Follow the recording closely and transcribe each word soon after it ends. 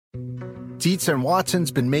Dietz and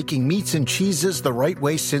Watson's been making meats and cheeses the right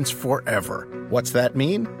way since forever. What's that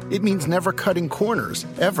mean? It means never cutting corners,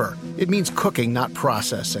 ever. It means cooking, not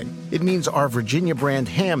processing. It means our Virginia brand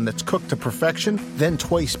ham that's cooked to perfection, then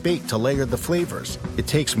twice baked to layer the flavors. It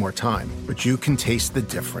takes more time, but you can taste the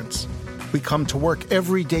difference. We come to work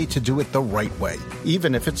every day to do it the right way,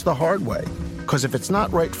 even if it's the hard way. Because if it's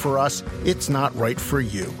not right for us, it's not right for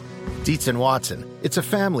you. Dietz and Watson, it's a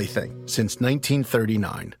family thing since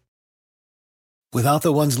 1939. Without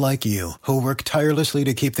the ones like you, who work tirelessly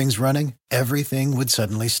to keep things running, everything would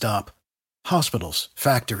suddenly stop. Hospitals,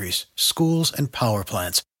 factories, schools, and power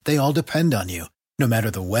plants, they all depend on you. No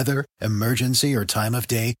matter the weather, emergency, or time of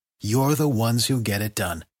day, you're the ones who get it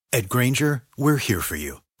done. At Grainger, we're here for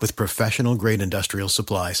you with professional-grade industrial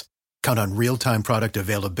supplies. Count on real-time product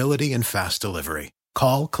availability and fast delivery.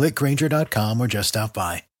 Call, click Grainger.com, or just stop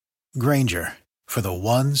by. Grainger, for the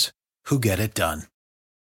ones who get it done.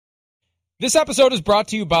 This episode is brought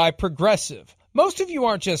to you by Progressive. Most of you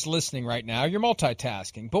aren't just listening right now, you're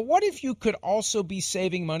multitasking. But what if you could also be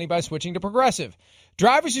saving money by switching to Progressive?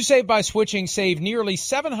 Drivers who save by switching save nearly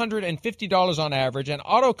 $750 on average, and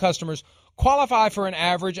auto customers qualify for an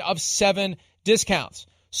average of 7 discounts.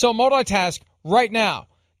 So multitask right now.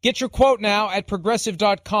 Get your quote now at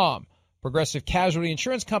Progressive.com. Progressive Casualty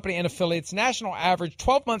Insurance Company and affiliates, national average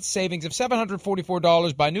 12-month savings of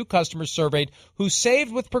 $744 by new customers surveyed who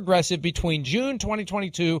saved with Progressive between June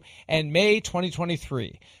 2022 and May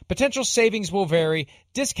 2023. Potential savings will vary.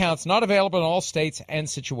 Discounts not available in all states and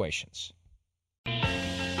situations.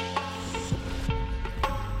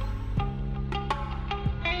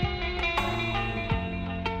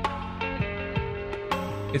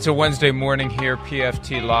 It's a Wednesday morning here,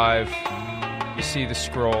 PFT Live. You see the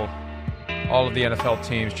scroll. All of the NFL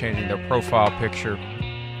teams changing their profile picture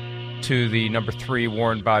to the number 3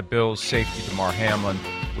 worn by Bills safety Damar Hamlin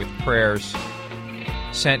with prayers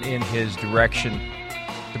sent in his direction.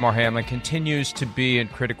 Damar Hamlin continues to be in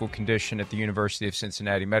critical condition at the University of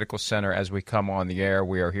Cincinnati Medical Center. As we come on the air,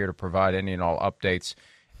 we are here to provide any and all updates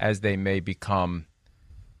as they may become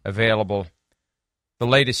available. The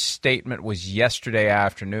latest statement was yesterday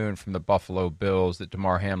afternoon from the Buffalo Bills that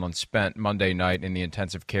Damar Hamlin spent Monday night in the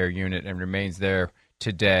intensive care unit and remains there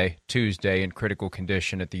today, Tuesday, in critical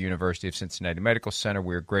condition at the University of Cincinnati Medical Center.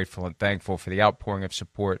 We are grateful and thankful for the outpouring of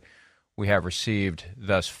support we have received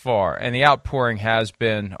thus far. And the outpouring has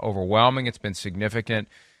been overwhelming. It's been significant.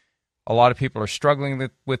 A lot of people are struggling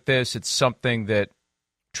with this. It's something that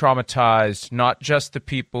traumatized not just the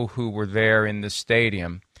people who were there in the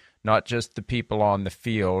stadium, not just the people on the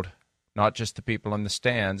field, not just the people in the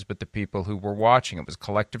stands, but the people who were watching. It was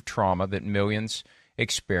collective trauma that millions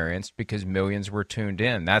experienced because millions were tuned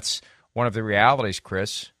in. That's one of the realities,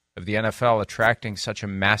 Chris, of the NFL attracting such a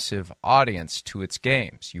massive audience to its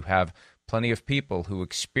games. You have plenty of people who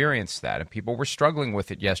experience that, and people were struggling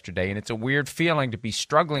with it yesterday, and it's a weird feeling to be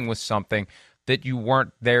struggling with something that you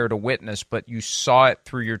weren't there to witness, but you saw it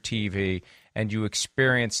through your TV, and you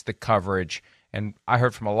experienced the coverage. And I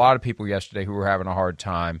heard from a lot of people yesterday who were having a hard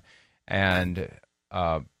time and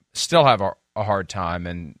still have a hard time.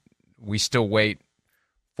 And we still wait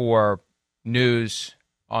for news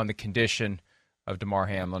on the condition of Damar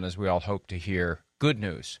Hamlin, as we all hope to hear good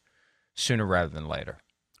news sooner rather than later.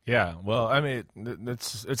 Yeah, well, I mean,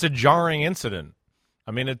 it's a jarring incident.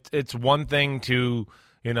 I mean, it's one thing to,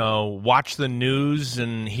 watch the news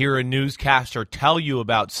and hear a newscaster tell you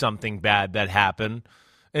about something bad that happened.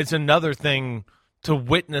 It's another thing to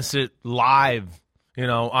witness it live,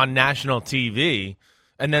 on national TV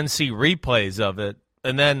and then see replays of it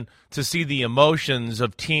and then to see the emotions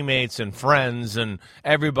of teammates and friends and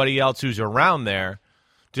everybody else who's around there.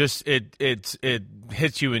 Just it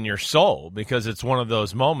hits you in your soul because it's one of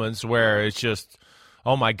those moments where it's just,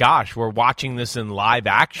 oh my gosh, we're watching this in live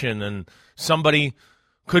action and somebody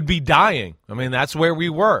could be dying. I mean, that's where we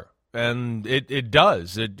were. And it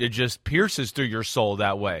does. It just pierces through your soul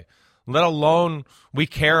that way. Let alone we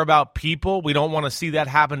care about people. We don't want to see that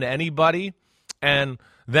happen to anybody. And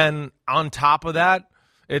then on top of that,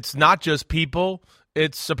 it's not just people.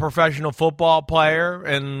 It's a professional football player.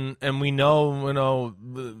 And we know,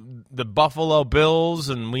 the Buffalo Bills,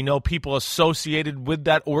 and we know people associated with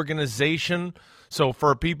that organization. So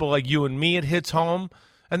for people like you and me, it hits home.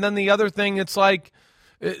 And then the other thing, it's like,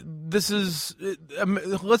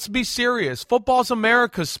 let's be serious. Football's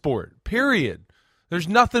America's sport, period. There's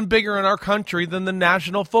nothing bigger in our country than the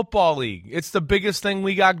National Football League. It's the biggest thing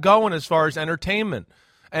we got going as far as entertainment.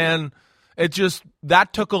 And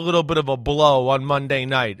that took a little bit of a blow on Monday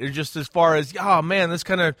night. It's just as far as, oh man, this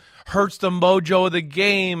kind of hurts the mojo of the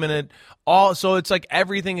game, and so it's like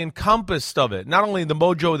everything encompassed of it. Not only the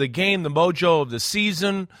mojo of the game, the mojo of the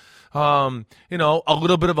season, a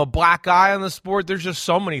little bit of a black eye on the sport. There's just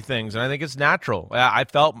so many things, and I think it's natural. I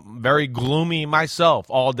felt very gloomy myself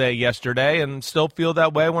all day yesterday and still feel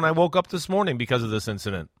that way when I woke up this morning because of this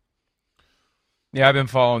incident. Yeah, I've been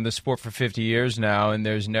following the sport for 50 years now, and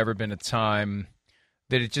there's never been a time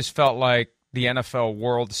that it just felt like the NFL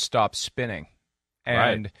world stopped spinning.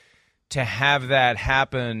 And to have that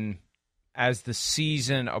happen as the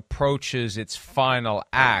season approaches its final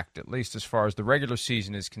act, at least as far as the regular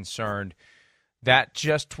season is concerned, that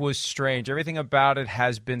just was strange. Everything about it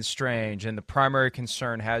has been strange, and the primary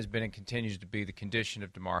concern has been and continues to be the condition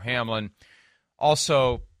of Damar Hamlin.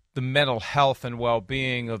 Also, the mental health and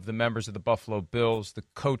well-being of the members of the Buffalo Bills, the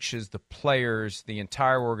coaches, the players, the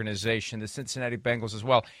entire organization, the Cincinnati Bengals as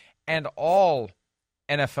well, and all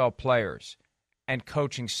NFL players and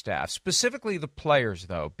coaching staff, specifically the players,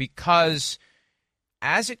 though, because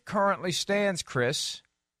as it currently stands, Chris,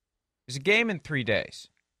 there's a game in 3 days,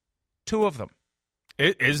 2 of them.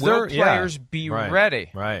 Will players be ready?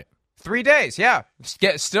 Right. 3 days, yeah.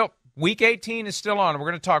 Still, Week 18 is still on. We're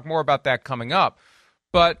going to talk more about that coming up.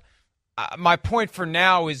 But my point for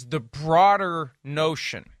now is the broader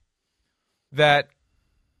notion that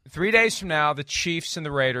 3 days from now, the Chiefs and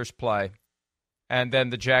the Raiders play, and then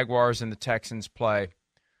the Jaguars and the Texans play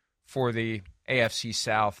for the AFC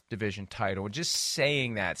South division title. Just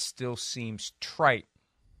saying that still seems trite.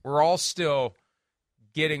 We're all still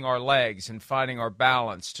getting our legs and finding our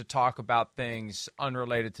balance to talk about things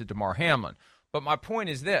unrelated to Damar Hamlin. But my point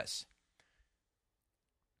is this.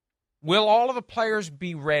 Will all of the players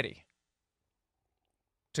be ready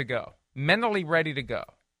to go, mentally ready to go?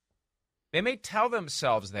 They may tell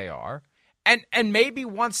themselves they are, and maybe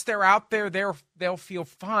once they're out there, they'll feel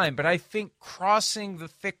fine. But I think crossing the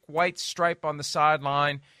thick white stripe on the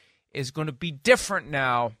sideline is going to be different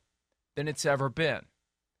now than it's ever been.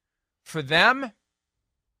 For them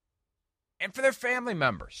and for their family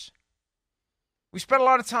members. We spent a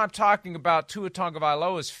lot of time talking about Tua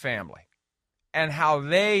Tagovailoa's family and how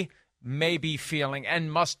they may be feeling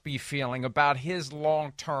and must be feeling about his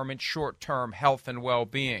long-term and short-term health and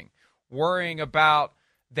well-being, worrying about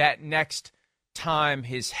that next time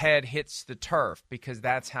his head hits the turf, because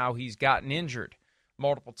that's how he's gotten injured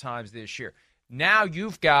multiple times this year. Now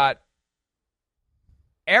you've got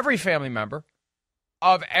every family member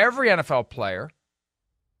of every NFL player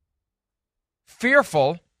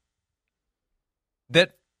fearful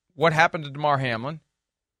that what happened to Damar Hamlin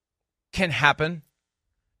can happen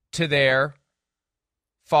to their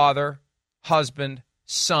father, husband,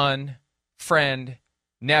 son, friend,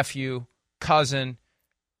 nephew, cousin,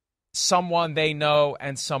 someone they know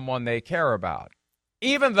and someone they care about.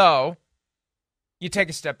 Even though you take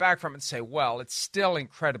a step back from it and say, well, it's still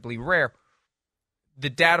incredibly rare. The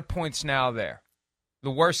data point's now there.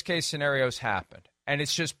 The worst case scenarios happened. And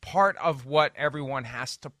it's just part of what everyone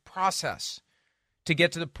has to process to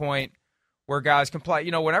get to the point where guys can play.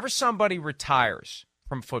 Whenever somebody retires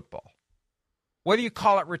from football, whether you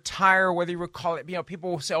call it retire, whether you call it,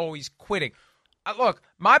 people will say, oh, he's quitting. Look,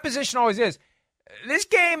 my position always is, this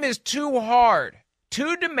game is too hard,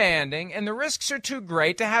 too demanding, and the risks are too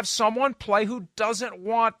great to have someone play who doesn't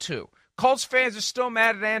want to. Colts fans are still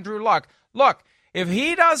mad at Andrew Luck. Look, if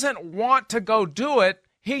he doesn't want to go do it,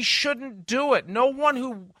 he shouldn't do it. No one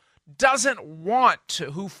who doesn't want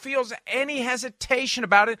to, who feels any hesitation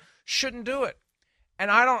about it, shouldn't do it.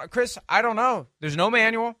 And Chris, I don't know. There's no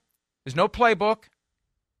manual. There's no playbook.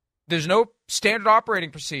 There's no standard operating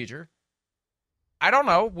procedure. I don't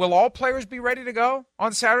know. Will all players be ready to go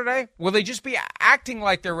on Saturday? Will they just be acting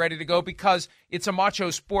like they're ready to go because it's a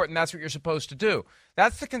macho sport and that's what you're supposed to do?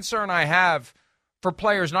 That's the concern I have for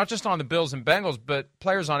players, not just on the Bills and Bengals, but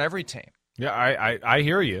players on every team. Yeah, I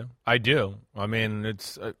hear you. I do. I mean,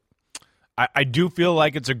 it's I do feel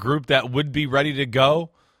like it's a group that would be ready to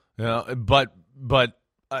go, but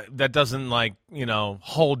that doesn't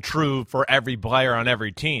hold true for every player on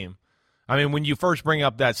every team. I mean, when you first bring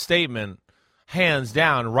up that statement, hands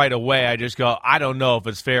down, right away, I just go, I don't know if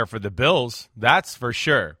it's fair for the Bills. That's for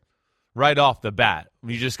sure. Right off the bat.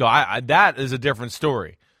 You just go, that is a different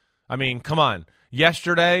story. I mean, come on.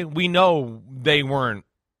 Yesterday, we know they weren't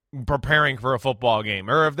preparing for a football game.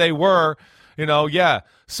 Or if they were,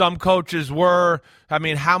 some coaches were. I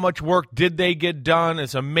mean, how much work did they get done?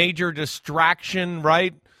 It's a major distraction,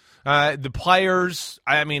 right? The players,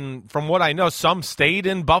 I mean, from what I know, some stayed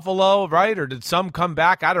in Buffalo, right? Or did some come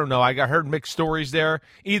back? I don't know. I heard mixed stories there.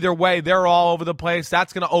 Either way, they're all over the place.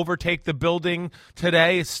 That's going to overtake the building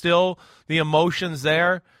today. Still, the emotions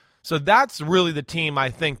there. So that's really the team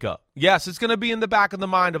I think of. Yes, it's going to be in the back of the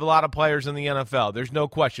mind of a lot of players in the NFL. There's no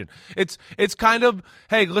question. It's kind of,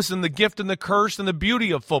 hey, listen, the gift and the curse and the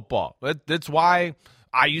beauty of football. That's why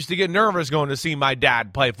I used to get nervous going to see my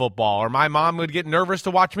dad play football, or my mom would get nervous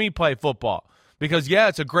to watch me play football. Because, yeah,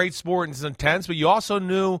 it's a great sport and it's intense, but you also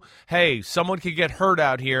knew, hey, someone could get hurt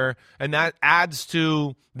out here, and that adds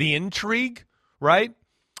to the intrigue, right?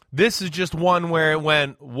 This is just one where it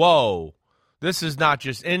went, whoa. This is not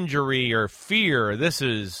just injury or fear. This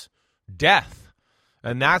is death.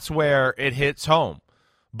 And that's where it hits home.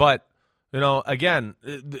 But, again,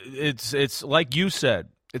 it's like you said,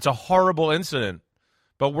 it's a horrible incident.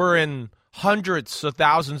 But we're in hundreds of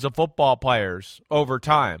thousands of football players over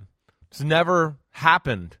time. It's never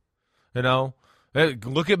happened.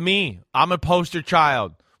 Look at me. I'm a poster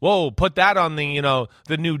child. Whoa, put that on the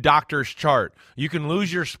new doctor's chart. You can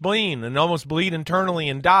lose your spleen and almost bleed internally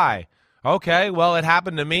and die. Okay, well, it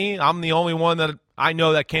happened to me. I'm the only one that I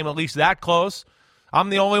know that came at least that close.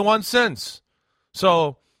 I'm the only one since.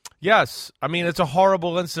 So, yes, I mean, it's a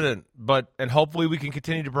horrible incident, and hopefully we can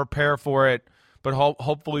continue to prepare for it, but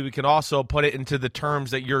hopefully we can also put it into the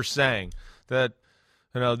terms that you're saying, that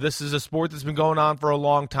this is a sport that's been going on for a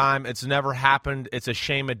long time. It's never happened. It's a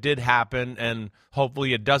shame it did happen, and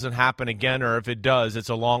hopefully it doesn't happen again, or if it does, it's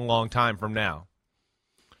a long, long time from now.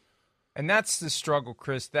 And that's the struggle,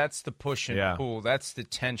 Chris. That's the push and pull. That's the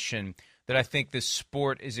tension that I think this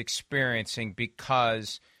sport is experiencing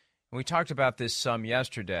because, and we talked about this some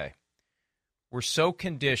yesterday, we're so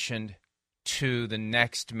conditioned to the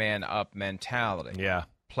next man up mentality. Yeah.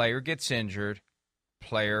 Player gets injured,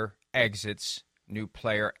 player exits, new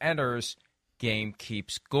player enters, game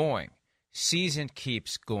keeps going, season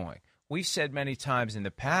keeps going. We've said many times in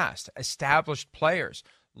the past, established players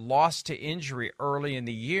lost to injury early in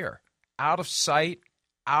the year. Out of sight,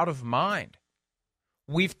 out of mind.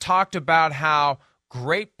 We've talked about how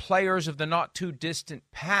great players of the not-too-distant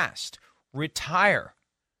past retire,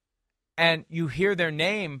 and you hear their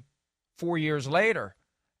name 4 years later,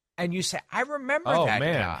 and you say, I remember that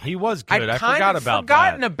guy. He was good. I forgot about that. I'd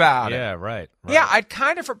forgotten about it. Yeah, right. Yeah, I'd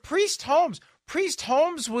kind of – Priest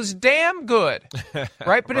Holmes was damn good,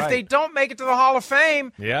 right? But if they don't make it to the Hall of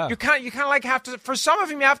Fame, you kind of like have to – for some of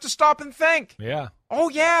them, you have to stop and think. Yeah. Oh,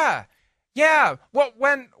 yeah. Yeah, well,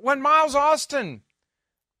 when Miles Austin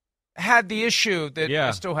had the issue that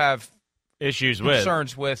I still have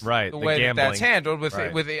concerns with the way that's handled.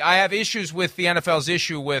 I have issues with the NFL's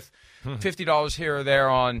issue with $50 here or there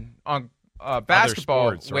on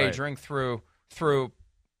basketball sports, wagering through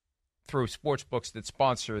sports books that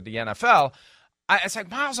sponsor the NFL. It's like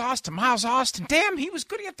Miles Austin. Damn, he was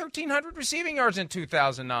good. He had 1,300 receiving yards in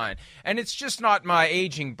 2009, and it's just not my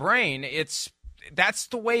aging brain. That's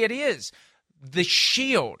the way it is. The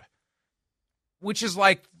shield, which is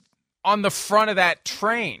like on the front of that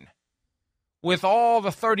train with all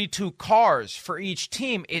the 32 cars for each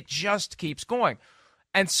team, it just keeps going.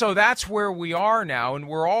 And so that's where we are now, and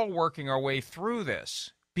we're all working our way through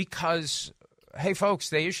this because, hey, folks,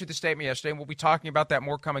 they issued the statement yesterday, and we'll be talking about that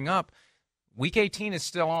more coming up. Week 18 is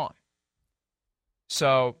still on.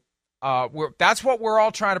 So that's what we're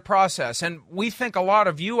all trying to process. And we think a lot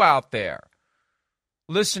of you out there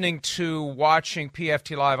listening to, watching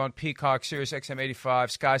PFT Live on Peacock, Sirius XM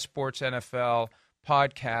 85, Sky Sports NFL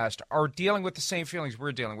podcast are dealing with the same feelings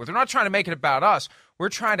we're dealing with. We're not trying to make it about us. We're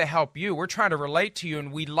trying to help you. We're trying to relate to you,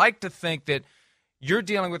 and we like to think that you're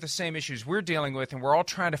dealing with the same issues we're dealing with, and we're all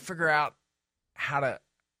trying to figure out how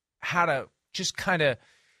to just kind of,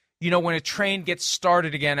 when a train gets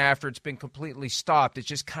started again after it's been completely stopped, it's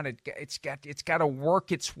just kind of it's got to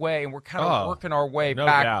work its way, and we're kind of working our way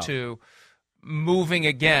back to moving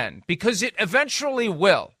again, because it eventually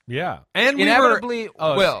will. Yeah. And inevitably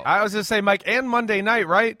will. I was going to say, Mike, and Monday night,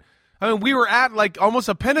 right? I mean, we were at like almost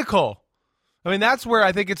a pinnacle. I mean, that's where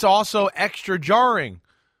I think it's also extra jarring.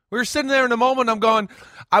 We were sitting there in a moment,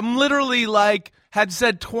 I'm literally like, had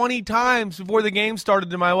said 20 times before the game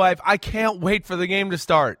started to my wife, I can't wait for the game to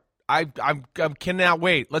start. I cannot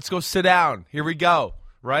wait. Let's go sit down. Here we go,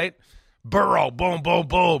 right? Burrow, boom, boom,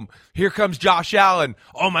 boom. Here comes Josh Allen.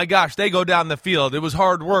 Oh, my gosh, they go down the field. It was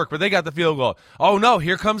hard work, but they got the field goal. Oh, no,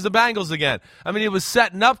 here comes the Bengals again. I mean, it was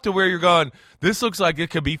setting up to where you're going, this looks like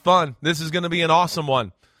it could be fun. This is going to be an awesome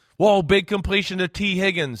one. Whoa, big completion to T.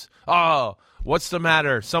 Higgins. Oh, what's the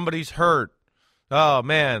matter? Somebody's hurt. Oh,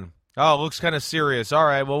 man. Oh, it looks kind of serious. All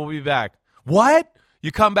right, well, we'll be back. What?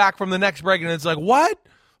 You come back from the next break, and it's like, what?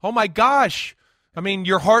 oh my gosh. I mean,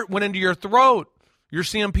 your heart went into your throat. You're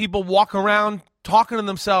seeing people walk around talking to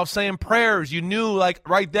themselves, saying prayers. You knew, like,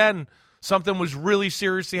 right then something was really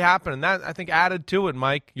seriously happening. That, I think, added to it,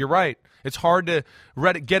 Mike. You're right. It's hard to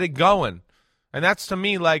get it going. And that's, to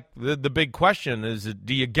me, like, the big question is,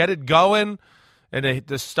 do you get it going and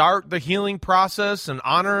to start the healing process and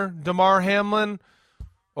honor Damar Hamlin?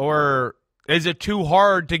 Or is it too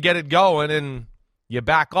hard to get it going and you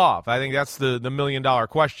back off? I think that's the $1 million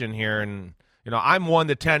question here. And, you know, I'm one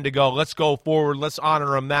to tend to go, let's go forward, let's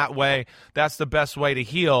honor him that way. That's the best way to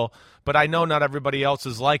heal. But I know not everybody else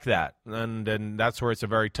is like that. And that's where it's a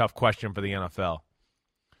very tough question for the NFL.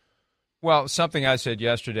 Well, something I said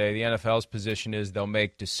yesterday, the NFL's position is they'll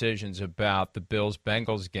make decisions about the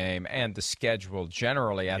Bills-Bengals game and the schedule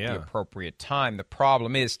generally at the appropriate time. The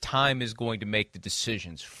problem is time is going to make the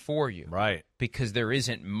decisions for you. Right. Because there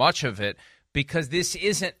isn't much of it, because this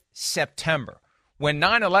isn't September. When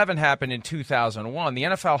 9/11 happened in 2001, the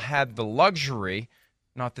NFL had the luxury,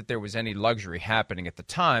 not that there was any luxury happening at the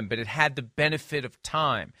time, but it had the benefit of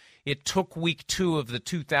time. It took week 2 of the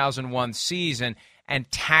 2001 season and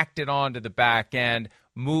tacked it on to the back end,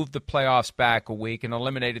 moved the playoffs back a week, and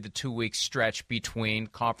eliminated the 2-week stretch between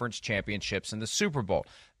conference championships and the Super Bowl.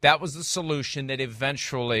 That was the solution that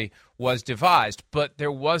eventually was devised. But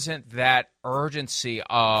there wasn't that urgency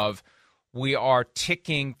of we are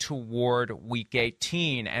ticking toward Week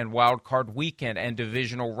 18 and Wild Card Weekend and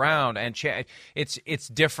Divisional Round. And it's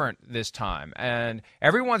different this time. And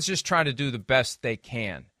everyone's just trying to do the best they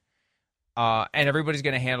can. And everybody's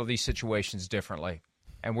going to handle these situations differently.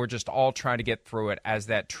 And we're just all trying to get through it as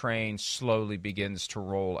that train slowly begins to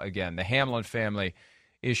roll again. The Hamlin family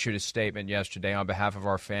issued a statement yesterday. On behalf of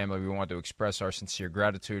our family, we want to express our sincere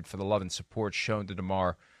gratitude for the love and support shown to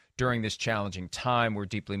Damar during this challenging time. We're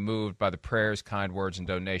deeply moved by the prayers, kind words, and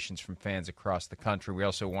donations from fans across the country. We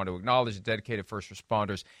also want to acknowledge the dedicated first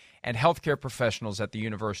responders and healthcare professionals at the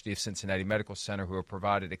University of Cincinnati Medical Center who have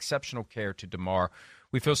provided exceptional care to Damar.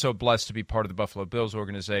 We feel so blessed to be part of the Buffalo Bills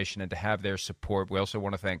organization and to have their support. We also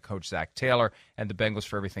want to thank Coach Zach Taylor and the Bengals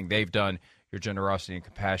for everything they've done. Your generosity and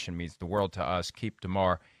compassion means the world to us. Keep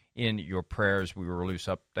Damar in your prayers. We will release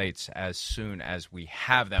updates as soon as we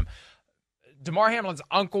have them. Damar Hamlin's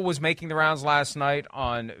uncle was making the rounds last night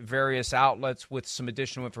on various outlets with some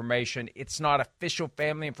additional information. It's not official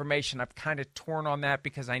family information. I've kind of torn on that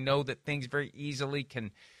because I know that things very easily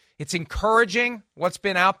can – it's encouraging what's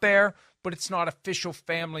been out there, but it's not official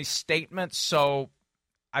family statements. So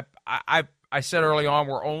I said early on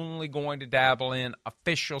we're only going to dabble in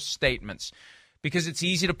official statements because it's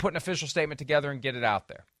easy to put an official statement together and get it out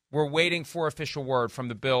there. We're waiting for official word from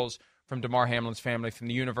the Bills, from Damar Hamlin's family, from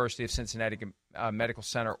the University of Cincinnati Medical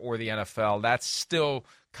Center, or the NFL. That's still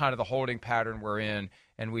kind of the holding pattern we're in,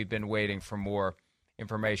 and we've been waiting for more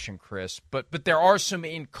information, Chris. But there are some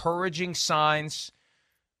encouraging signs,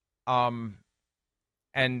 and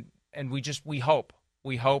we hope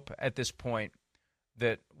at this point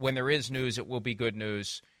that when there is news, it will be good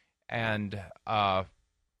news, and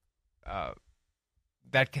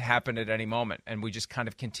that could happen at any moment, and we just kind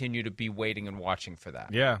of continue to be waiting and watching for that.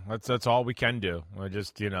 Yeah, that's all we can do. We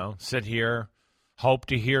just, sit here, hope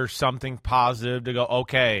to hear something positive to go,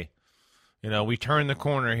 okay, we turned the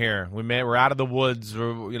corner here. We're out of the woods.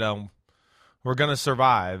 We're going to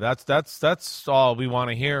survive. That's all we want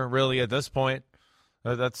to hear, really, at this point.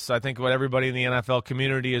 That's, I think, what everybody in the NFL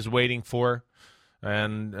community is waiting for.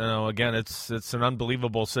 And, again, it's an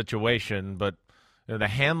unbelievable situation, but the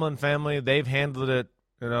Hamlin family, they've handled it,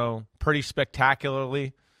 pretty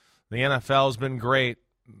spectacularly. The NFL's been great.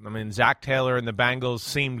 I mean, Zach Taylor and the Bengals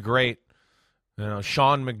seemed great.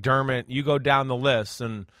 Sean McDermott, you go down the list.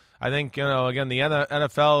 And I think, again, the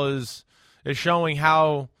NFL is showing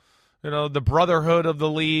how, the brotherhood of the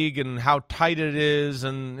league and how tight it is.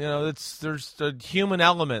 And, there's a human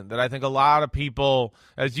element that I think a lot of people,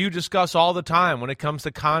 as you discuss all the time when it comes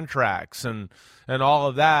to contracts and all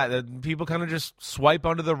of that people kind of just swipe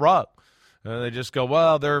under the rug. They just go,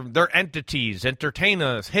 well, they're entities, entertain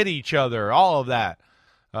us, hit each other, all of that.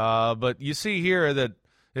 But you see here that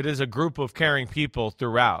it is a group of caring people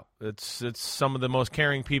throughout. It's some of the most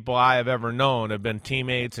caring people I have ever known have been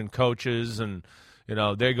teammates and coaches, and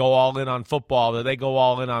they go all in on football, they go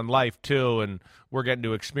all in on life too, and we're getting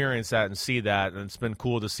to experience that and see that, and it's been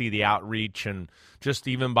cool to see the outreach and just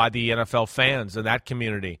even by the NFL fans in that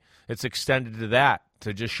community. It's extended to that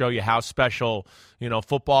to just show you how special,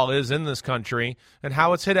 football is in this country and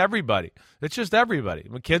how it's hit everybody. It's just everybody.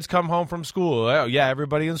 When kids come home from school, oh, yeah,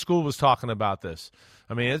 everybody in school was talking about this.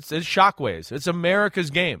 I mean, it's shockwaves. It's America's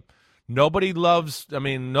game. nobody loves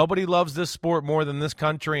this sport more than this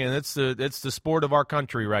country, and it's the sport of our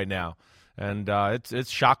country right now. And it's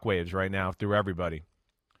shockwaves right now through everybody.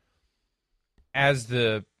 As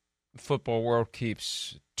the football world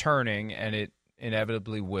keeps turning, and it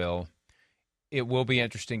inevitably will, it will be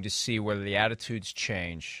interesting to see whether the attitudes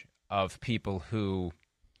change of people who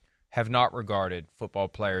have not regarded football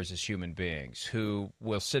players as human beings, who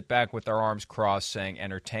will sit back with their arms crossed saying,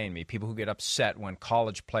 entertain me, people who get upset when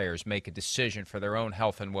college players make a decision for their own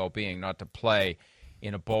health and well-being not to play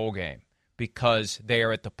in a bowl game because they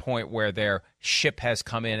are at the point where their ship has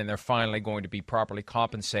come in and they're finally going to be properly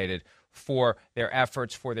compensated for their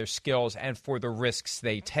efforts, for their skills, and for the risks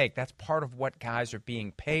they take. That's part of what guys are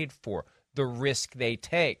being paid for, the risk they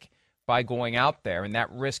take by going out there, and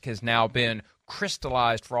that risk has now been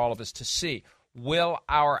crystallized for all of us to see. Will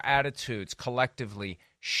our attitudes collectively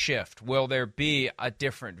shift? Will there be a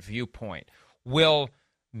different viewpoint? Will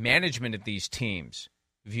management of these teams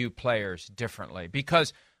view players differently?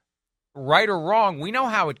 Because right or wrong, we know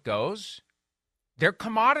how it goes. They're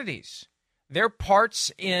commodities. They're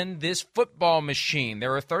parts in this football machine.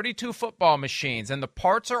 There are 32 football machines, and the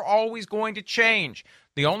parts are always going to change.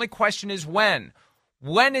 The only question is when.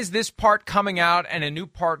 When is this part coming out and a new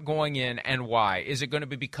part going in, and why? Is it going to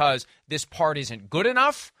be because this part isn't good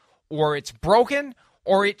enough, or it's broken,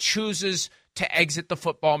 or it chooses to exit the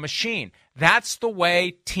football machine? That's the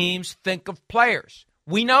way teams think of players.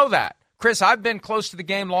 We know that. Chris, I've been close to the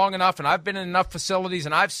game long enough, and I've been in enough facilities,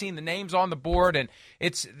 and I've seen the names on the board, and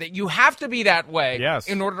it's that you have to be that way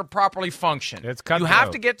in order to properly function. You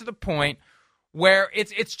have to get to the point where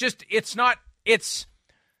it's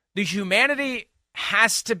the humanity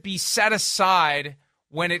has to be set aside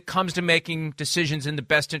when it comes to making decisions in the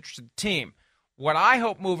best interest of the team. What I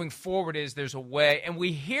hope moving forward is there's a way, and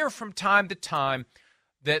we hear from time to time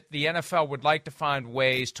that the NFL would like to find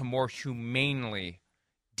ways to more humanely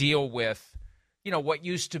deal with, what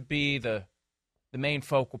used to be the main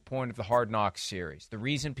focal point of the Hard Knocks series, the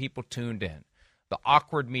reason people tuned in, the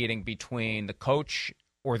awkward meeting between the coach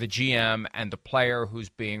or the GM and the player who's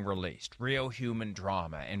being released. Real human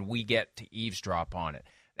drama, and we get to eavesdrop on it.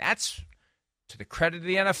 That's, to the credit of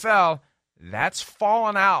the NFL, that's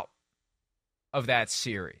fallen out of that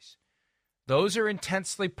series. Those are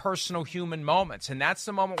intensely personal human moments, and that's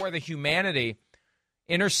the moment where the humanity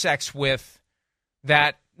intersects with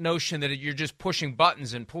that notion that you're just pushing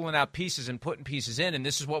buttons and pulling out pieces and putting pieces in, and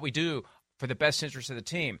this is what we do for the best interest of the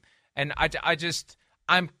team. And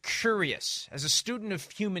I'm curious, as a student of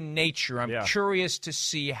human nature, I'm curious to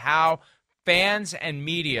see how fans and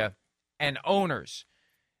media and owners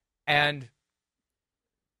and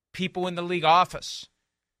people in the league office,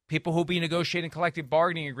 people who will be negotiating collective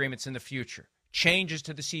bargaining agreements in the future, changes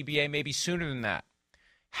to the CBA maybe sooner than that,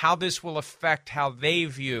 how this will affect how they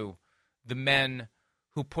view the men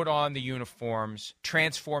who put on the uniforms,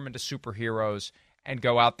 transform into superheroes, and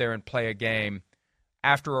go out there and play a game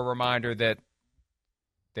after a reminder that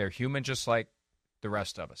they're human just like the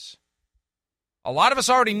rest of us. A lot of us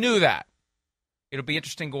already knew that. It'll be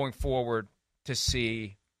interesting going forward to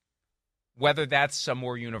see whether that's a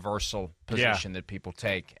more universal position that people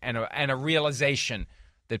take and a realization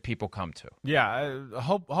that people come to. Yeah, I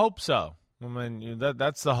hope so. I mean,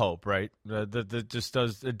 that's the hope, right? That just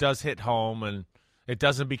does hit home, and it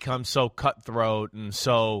doesn't become so cutthroat and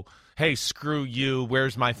so, hey, screw you,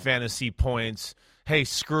 where's my fantasy points? Hey,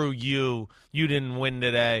 screw you, you didn't win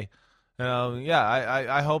today.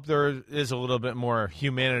 I hope there is a little bit more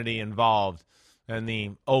humanity involved in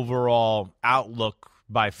the overall outlook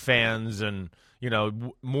by fans, and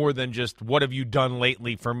more than just what have you done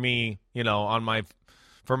lately for me,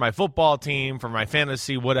 for my football team, for my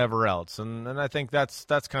fantasy, whatever else. And I think that's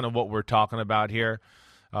kind of what we're talking about here.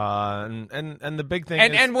 And the big thing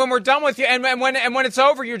is, and when we're done with you, and when it's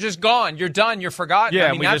over, you're just gone. You're done. You're forgotten.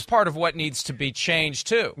 Yeah, that's part of what needs to be changed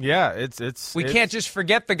too. Yeah, we can't just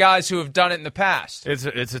forget the guys who have done it in the past. It's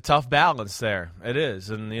a tough balance there. It is,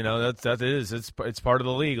 and that is. It's part of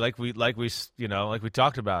the league, like we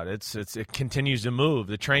talked about. It continues to move.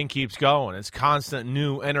 The train keeps going. It's constant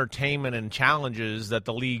new entertainment and challenges that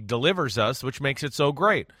the league delivers us, which makes it so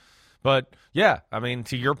great. But yeah, I mean,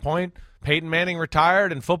 to your point, Peyton Manning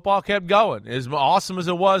retired and football kept going. As awesome as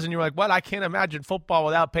it was, and you're like, what? I can't imagine football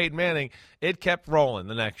without Peyton Manning. It kept rolling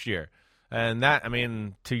the next year. And that, I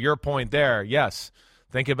mean, to your point there, yes,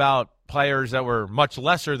 think about players that were much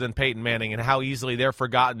lesser than Peyton Manning and how easily they're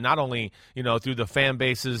forgotten, not only, through the fan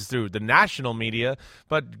bases, through the national media,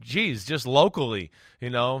 but, just locally.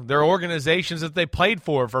 Their organizations that they played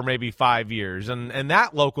for maybe 5 years, and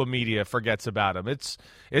that local media forgets about them.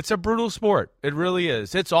 It's a brutal sport. It really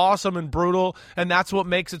is. It's awesome and brutal, and that's what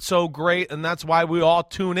makes it so great, and that's why we all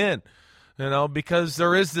tune in. Because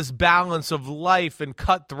there is this balance of life and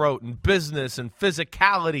cutthroat and business and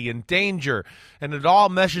physicality and danger, and it all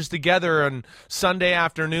meshes together on Sunday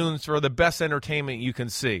afternoons for the best entertainment you can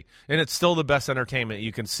see, and it's still the best entertainment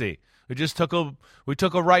you can see. We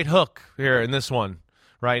took a right hook here in this one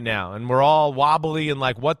right now, and we're all wobbly and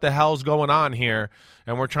like, what the hell's going on here?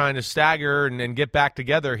 And we're trying to stagger and get back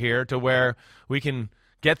together here to where we can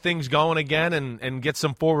get things going again and get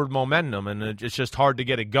some forward momentum. And it's just hard to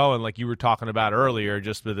get it going, like you were talking about earlier,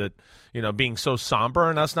 just with it, being so somber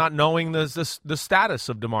and us not knowing the status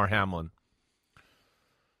of Damar Hamlin.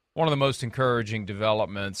 One of the most encouraging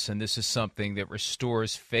developments, and this is something that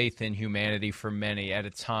restores faith in humanity for many at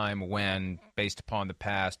a time when, based upon the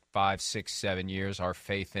past 5, 6, 7 years, our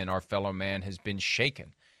faith in our fellow man has been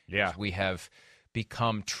shaken. Yeah. We have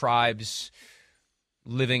become tribes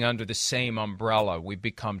living under the same umbrella. We've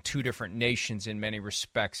become two different nations in many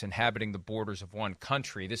respects, inhabiting the borders of one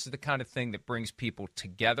country. This is the kind of thing that brings people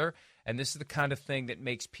together, and this is the kind of thing that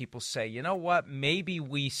makes people say, you know what, maybe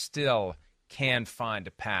we still can find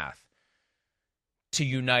a path to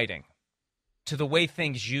uniting, to the way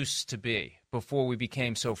things used to be before we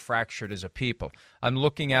became so fractured as a people. I'm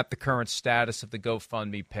looking at the current status of the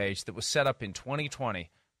GoFundMe page that was set up in 2020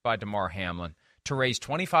 by Damar Hamlin to raise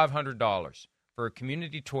 $2,500 for a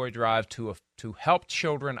community toy drive to help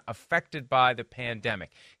children affected by the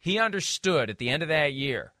pandemic. He understood at the end of that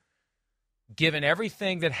year, given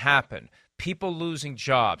everything that happened, people losing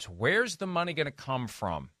jobs, where's the money going to come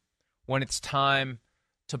from when it's time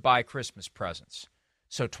to buy Christmas presents?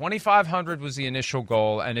 So $2,500 was the initial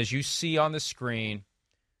goal, and as you see on the screen,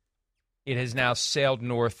 it has now sailed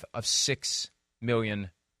north of $6 million.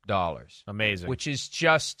 Amazing. Which is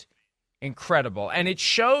just incredible. And it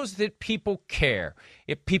shows that people care.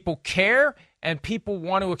 If people care and people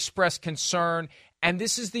want to express concern, and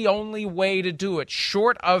this is the only way to do it,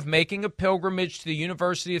 short of making a pilgrimage to the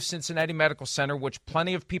University of Cincinnati Medical Center, which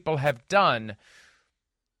plenty of people have done,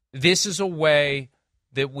 this is a way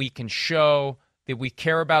that we can show that we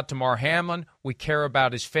care about Damar Hamlin, we care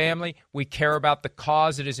about his family, we care about the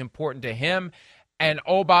cause that is important to him. And,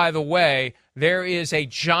 oh, by the way, there is a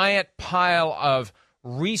giant pile of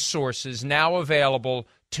resources now available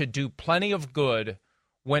to do plenty of good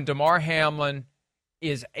when Damar Hamlin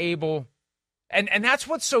is able. And that's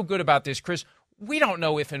what's so good about this, Chris. We don't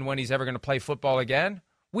know if and when he's ever going to play football again.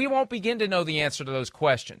 We won't begin to know the answer to those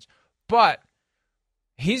questions. But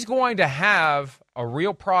he's going to have a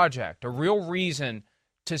real project, a real reason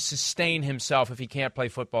to sustain himself if he can't play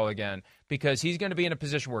football again, because he's going to be in a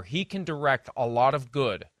position where he can direct a lot of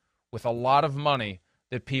good with a lot of money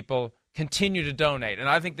that people continue to donate. And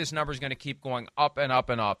I think this number is going to keep going up and up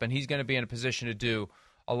and up, and he's going to be in a position to do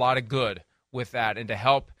a lot of good with that and to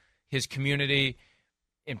help his community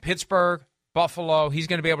in Pittsburgh, Buffalo. He's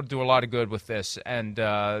going to be able to do a lot of good with this, and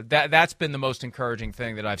that's been the most encouraging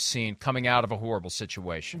thing that I've seen coming out of a horrible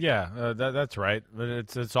situation. Yeah, that's right. But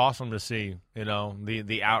it's awesome to see,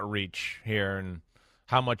 the outreach here and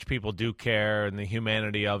how much people do care and the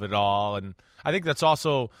humanity of it all. And I think that's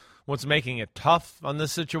also what's making it tough on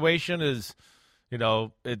this situation is,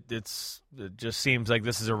 it just seems like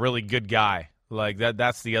this is a really good guy. Like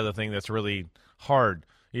that's the other thing that's really hard.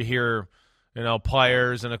 You hear,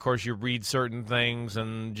 players, and of course you read certain things,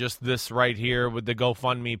 and just this right here with the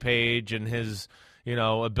GoFundMe page and his,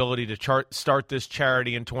 ability to start this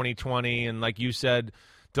charity in 2020, and like you said,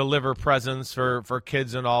 deliver presents for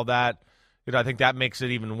kids and all that. I think that makes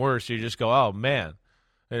it even worse. You just go, oh man,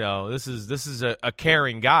 this is a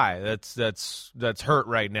caring guy that's hurt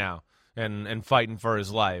right now and fighting for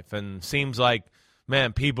his life, and seems like,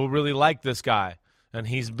 man, people really like this guy. And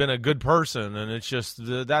he's been a good person, and it's just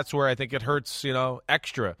that's where I think it hurts,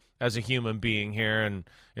 extra as a human being here. And,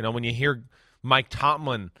 when you hear Mike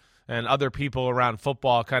Tomlin and other people around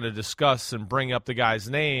football kind of discuss and bring up the guy's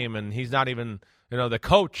name, and he's not even, the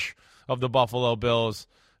coach of the Buffalo Bills,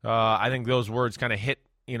 I think those words kind of hit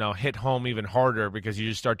home even harder, because you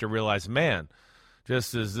just start to realize, man,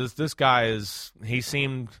 just as this guy he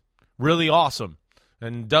seemed really awesome.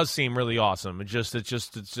 And does seem really awesome.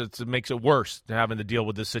 It makes it worse having to deal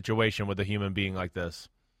with this situation with a human being like this.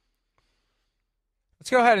 Let's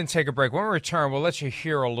go ahead and take a break. When we return, we'll let you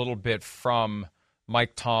hear a little bit from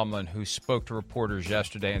Mike Tomlin, who spoke to reporters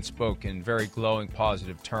yesterday and spoke in very glowing,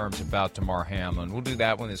 positive terms about Damar Hamlin. We'll do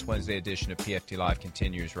that when this Wednesday edition of PFT Live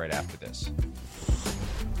continues right after this.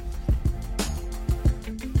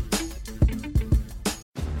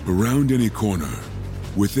 Around any corner,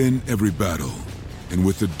 within every battle, and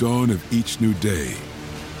with the dawn of each new day,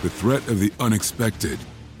 the threat of the unexpected,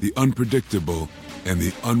 the unpredictable, and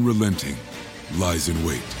the unrelenting lies in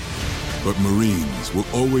wait. But Marines will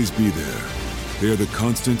always be there. They are the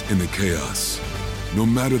constant in the chaos. No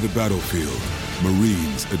matter the battlefield,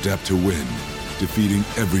 Marines adapt to win, defeating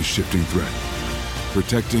every shifting threat,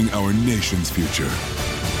 protecting our nation's future.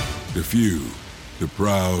 The few, the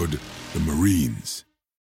proud, the Marines.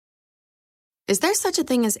 Is there such a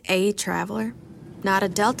thing as a traveler? Not a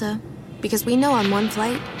Delta. Because we know on one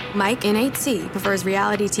flight, Mike in 8C prefers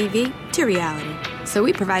reality TV to reality. So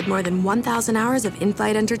we provide more than 1,000 hours of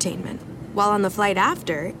in-flight entertainment. While on the flight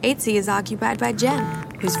after, 8C is occupied by Jen,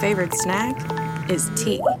 whose favorite snack is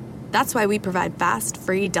tea. That's why we provide fast,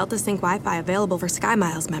 free Delta Sync Wi-Fi available for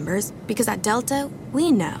SkyMiles members. Because at Delta,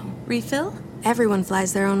 we know. Refill? Everyone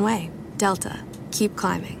flies their own way. Delta. Keep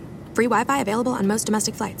climbing. Free Wi-Fi available on most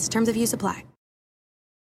domestic flights. Terms of use apply.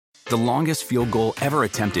 The longest field goal ever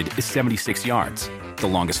attempted is 76 yards. The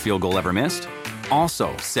longest field goal ever missed?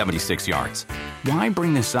 Also 76 yards. Why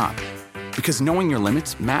bring this up? Because knowing your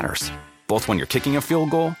limits matters, both when you're kicking a field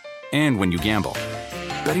goal and when you gamble.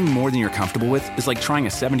 Betting more than you're comfortable with is like trying a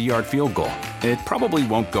 70-yard field goal. It probably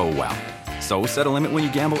won't go well. So set a limit when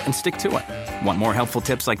you gamble and stick to it. Want more helpful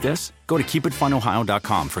tips like this? Go to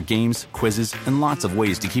keepitfunohio.com for games, quizzes, and lots of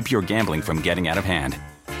ways to keep your gambling from getting out of hand.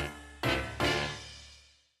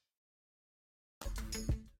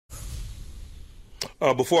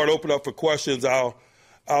 Before I open up for questions, I'll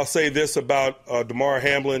say this about Damar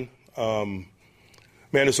Hamlin.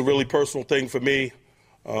 Man, it's a really personal thing for me,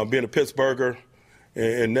 being a Pittsburgher,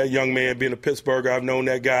 and that young man being a Pittsburgher. I've known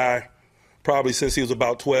that guy probably since he was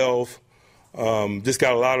about 12. Just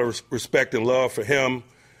got a lot of respect and love for him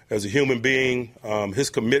as a human being, his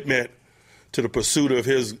commitment to the pursuit of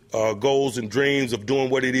his goals and dreams of doing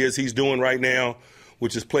what it is he's doing right now,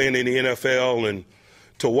 which is playing in the NFL, and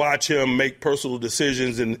to watch him make personal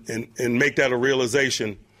decisions and make that a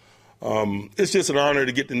realization. It's just an honor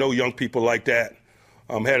to get to know young people like that.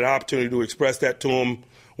 Had an opportunity to express that to him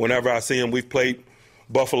whenever I see him. We've played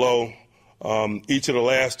Buffalo each of the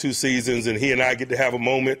last 2 seasons, and he and I get to have a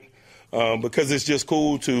moment because it's just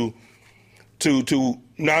cool to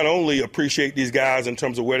not only appreciate these guys in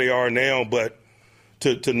terms of where they are now, but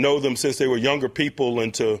to know them since they were younger people,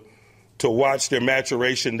 and to watch their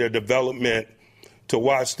maturation, their development, to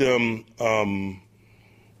watch them, earn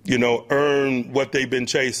what they've been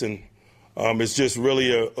chasing. It's just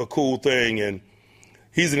really a cool thing, and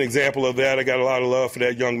he's an example of that. I got a lot of love for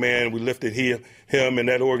that young man. We lifted him and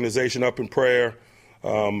that organization up in prayer,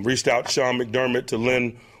 reached out to Sean McDermott to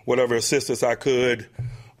lend whatever assistance I could.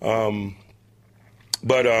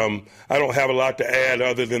 But I don't have a lot to add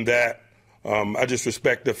other than that. I just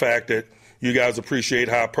respect the fact that you guys appreciate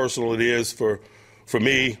how personal it is for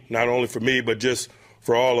me, not only for me, but just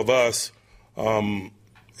for all of us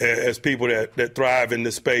as people that thrive in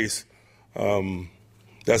this space.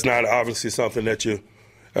 That's not obviously something that you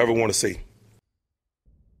ever want to see.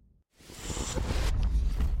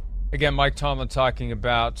 Again, Mike Tomlin talking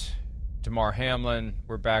about Damar Hamlin.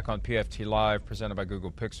 We're back on PFT Live, presented by Google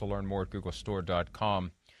Pixel. Learn more at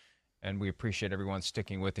googlestore.com. And we appreciate everyone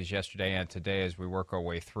sticking with us yesterday and today as we work our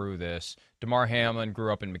way through this. Damar Hamlin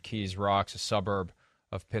grew up in McKees Rocks, a suburb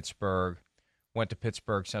of Pittsburgh, went to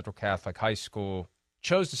Pittsburgh Central Catholic High School,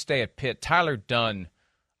 chose to stay at Pitt. Tyler Dunn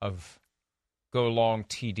of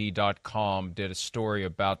GoLongTD.com did a story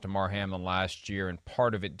about Damar Hamlin last year, and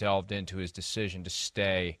part of it delved into his decision to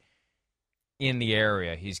stay in the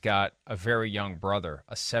area. He's got a very young brother,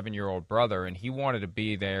 a 7-year-old brother, and he wanted to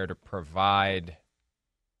be there to provide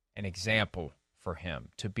an example for him,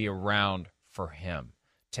 to be around for him,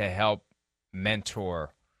 to help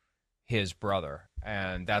mentor his brother.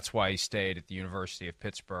 And that's why he stayed at the University of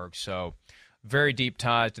Pittsburgh. So very deep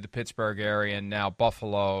ties to the Pittsburgh area, and now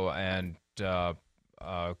Buffalo, and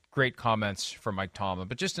great comments from Mike Tomlin.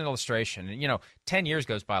 But just an illustration, and 10 years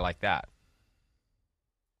goes by like that.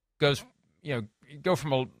 You go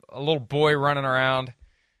from a little boy running around,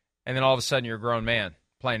 and then all of a sudden you're a grown man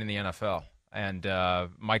playing in the NFL. And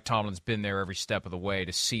Mike Tomlin's been there every step of the way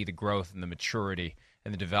to see the growth and the maturity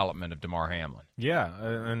and the development of Damar Hamlin. Yeah,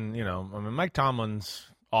 and Mike Tomlin's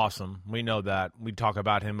awesome. We know that. We talk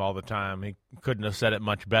about him all the time. He couldn't have said it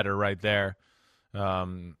much better right there.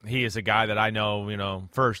 He is a guy that I know,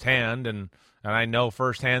 firsthand, and I know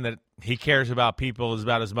firsthand that he cares about people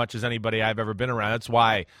about as much as anybody I've ever been around. That's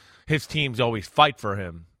why his teams always fight for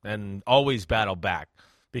him and always battle back,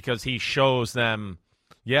 because he shows them,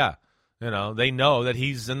 they know that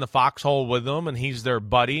he's in the foxhole with them and he's their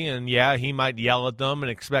buddy. And, he might yell at them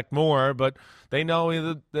and expect more, but they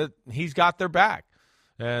know that he's got their back.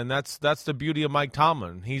 And that's the beauty of Mike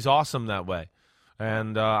Tomlin. He's awesome that way.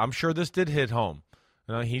 And I'm sure this did hit home.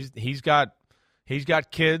 He's got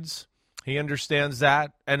kids. He understands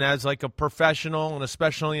that. And as like a professional, and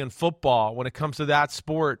especially in football, when it comes to that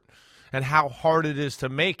sport and how hard it is to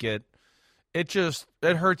make it, it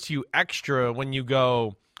hurts you extra when you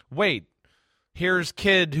go, wait, here's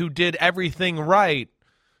kid who did everything right,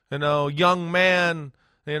 young man,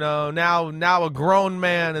 now a grown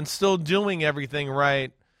man and still doing everything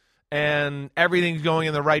right, and everything's going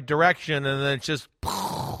in the right direction, and then it's just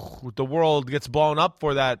the world gets blown up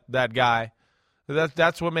for that guy.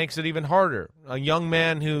 That's what makes it even harder. A young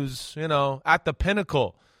man who's, at the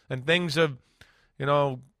pinnacle, and things have,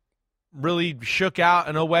 really shook out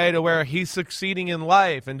in a way to where he's succeeding in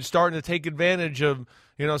life and starting to take advantage of,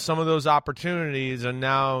 some of those opportunities. And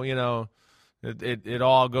now, it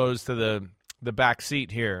all goes to the back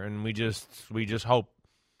seat here. And we just hope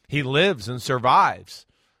he lives and survives.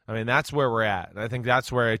 I mean, that's where we're at. And I think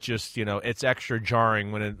that's where it just, it's extra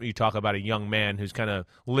jarring when you talk about a young man who's kind of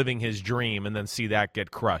living his dream and then see that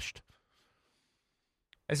get crushed.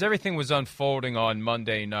 As everything was unfolding on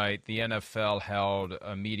Monday night, the NFL held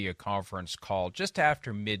a media conference call just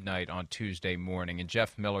after midnight on Tuesday morning, and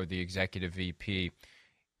Jeff Miller, the executive VP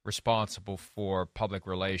responsible for public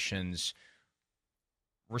relations,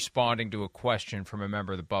 responding to a question from a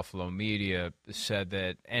member of the Buffalo media, said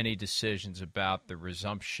that any decisions about the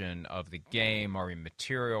resumption of the game are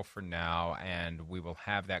immaterial for now, and we will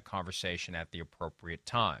have that conversation at the appropriate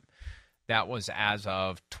time. That was as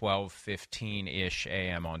of 12:15-ish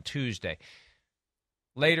a.m. on Tuesday.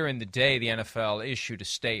 Later in the day, the NFL issued a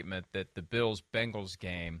statement that the Bills-Bengals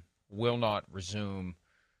game will not resume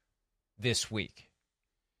this week.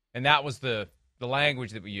 And that was the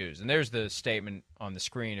language that we used. And there's the statement on the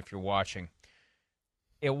screen if you're watching.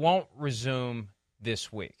 It won't resume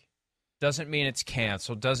this week. Doesn't mean it's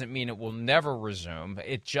canceled. Doesn't mean it will never resume.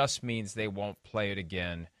 It just means they won't play it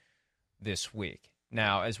again this week.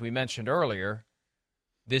 Now, as we mentioned earlier,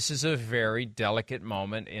 this is a very delicate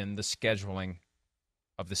moment in the scheduling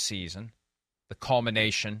of the season, the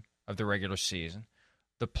culmination of the regular season.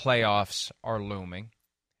 The playoffs are looming.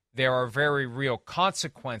 There are very real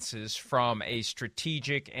consequences from a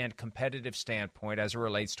strategic and competitive standpoint as it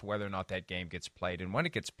relates to whether or not that game gets played and when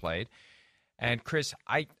it gets played. And, Chris,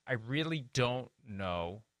 I really don't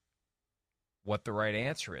know what the right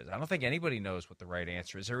answer is. I don't think anybody knows what the right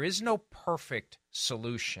answer is. There is no perfect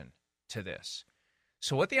solution to this.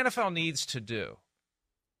 So what the NFL needs to do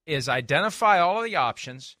is identify all of the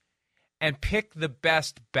options and pick the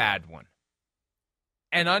best bad one.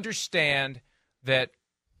 And understand that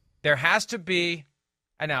there has to be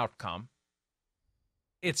an outcome.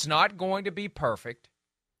 It's not going to be perfect.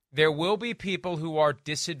 There will be people who are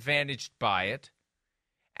disadvantaged by it.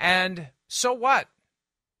 And so what?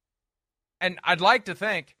 And I'd like to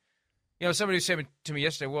think, somebody said to me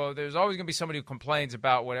yesterday, well, there's always going to be somebody who complains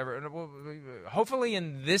about whatever. Hopefully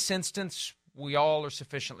in this instance, we all are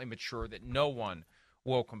sufficiently mature that no one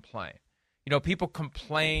will complain. People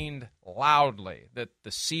complained loudly that the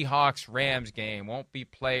Seahawks-Rams game won't be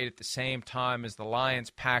played at the same time as the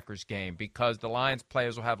Lions-Packers game because the Lions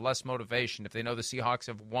players will have less motivation if they know the Seahawks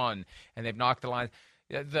have won and they've knocked the Lions.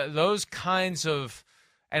 Those kinds of,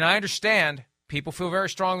 and I understand people feel very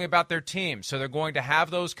strongly about their team, so they're going to have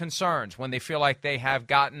those concerns when they feel like they have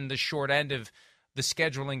gotten the short end of the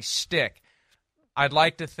scheduling stick. I'd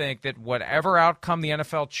like to think that whatever outcome the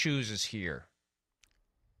NFL chooses here,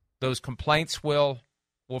 those complaints will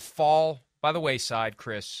fall by the wayside,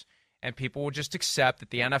 Chris, and people will just accept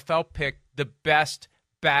that the NFL picked the best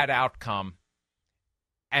bad outcome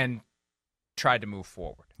and tried to move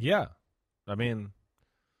forward. Yeah. I mean,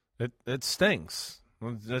 it stinks.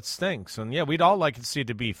 It stinks. And, we'd all like to see it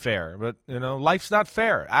to be fair. But, life's not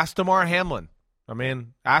fair. Ask Damar Hamlin.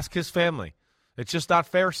 Ask his family. It's just not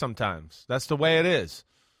fair sometimes. That's the way it is.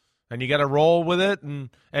 And you got to roll with it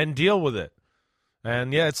and deal with it.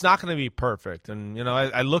 And, it's not going to be perfect. And,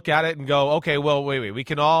 I look at it and go, okay, well, wait. We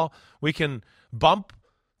can bump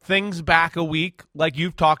things back a week like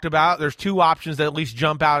you've talked about. There's two options that at least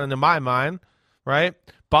jump out into my mind, right?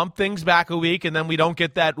 Bump things back a week, and then we don't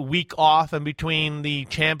get that week off in between the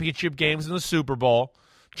championship games and the Super Bowl.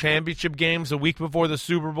 Championship games a week before the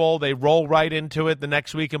Super Bowl, they roll right into it the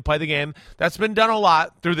next week and play the game. That's been done a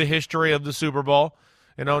lot through the history of the Super Bowl.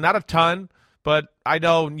 Not a ton, But I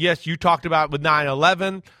know, yes, you talked about with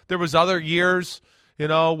 9/11. There was other years,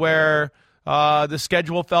 where the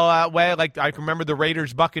schedule fell that way. Like I remember the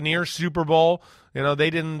Raiders-Buccaneers Super Bowl.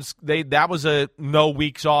 That was a no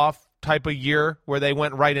weeks off type of year where they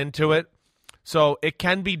went right into it. So it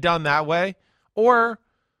can be done that way. Or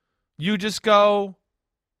you just go,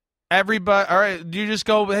 hey,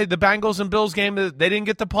 the Bengals and Bills game, they didn't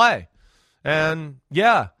get to play. And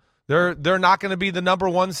yeah, they're not going to be the number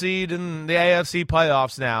 1 seed in the AFC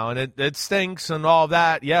playoffs now, and it stinks and all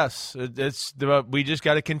that. Yes, we just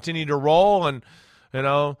got to continue to roll, and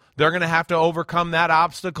they're going to have to overcome that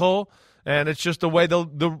obstacle, and it's just the way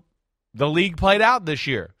the league played out this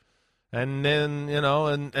year. And then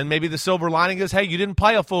and maybe the silver lining is, hey, you didn't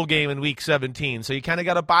play a full game in Week 17, so you kind of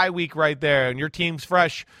got a bye week right there, and your team's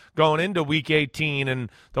fresh going into Week 18 and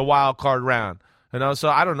the wild card round. So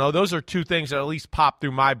I don't know. Those are two things that at least pop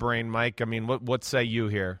through my brain, Mike. I mean, what say you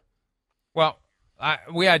here? Well,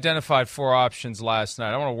 we identified 4 options last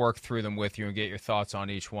night. I want to work through them with you and get your thoughts on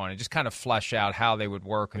each one and just kind of flesh out how they would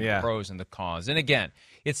work and the pros and the cons. And again,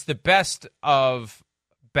 it's the best of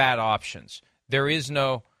bad options. There is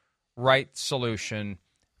no right solution.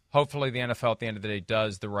 Hopefully the NFL at the end of the day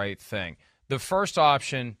does the right thing. The first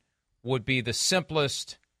option would be the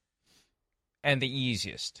simplest and the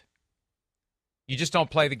easiest. You just don't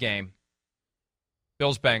play the game.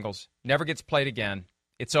 Bills-Bengals never gets played again.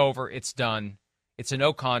 It's over. It's done. It's a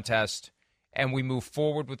no contest, and we move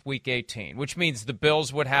forward with Week 18, which means the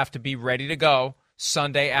Bills would have to be ready to go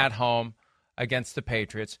Sunday at home against the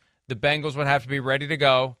Patriots. The Bengals would have to be ready to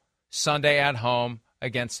go Sunday at home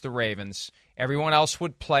against the Ravens. Everyone else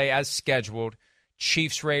would play as scheduled.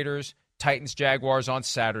 Chiefs-Raiders, Titans-Jaguars on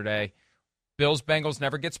Saturday. Bills-Bengals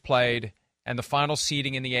never gets played. And the final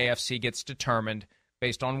seeding in the AFC gets determined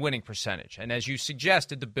based on winning percentage. And as you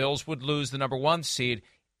suggested, the Bills would lose the number 1 seed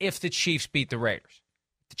if the Chiefs beat the Raiders.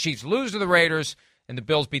 If the Chiefs lose to the Raiders and the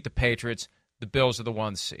Bills beat the Patriots, the Bills are the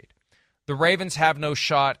 1 seed. The Ravens have no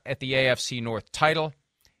shot at the AFC North title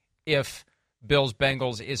if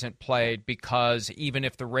Bills-Bengals isn't played, because even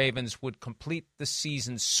if the Ravens would complete the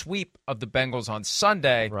season sweep of the Bengals on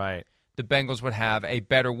Sunday, right, the Bengals would have a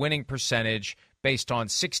better winning percentage based on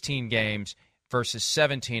 16 games versus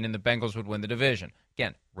 17, and the Bengals would win the division.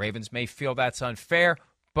 Again, Ravens may feel that's unfair,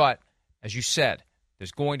 but as you said,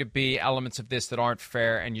 there's going to be elements of this that aren't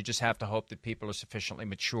fair, and you just have to hope that people are sufficiently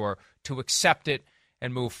mature to accept it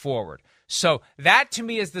and move forward. So that, to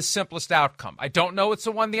me, is the simplest outcome. I don't know it's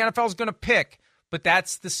the one the NFL is going to pick, but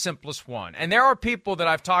that's the simplest one. And there are people that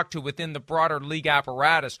I've talked to within the broader league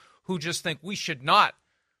apparatus who just think we should not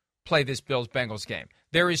play this Bills-Bengals game.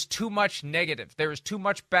 There is too much negative. There is too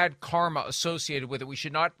much bad karma associated with it. We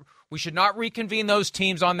should not reconvene those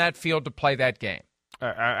teams on that field to play that game.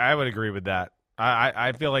 I would agree with that.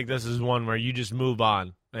 I feel like this is one where you just move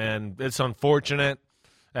on, and it's unfortunate.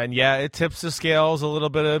 And, yeah, it tips the scales a little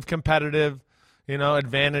bit of competitive,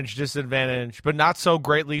 advantage, disadvantage, but not so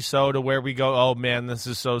greatly so to where we go, oh, man, this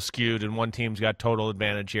is so skewed and one team's got total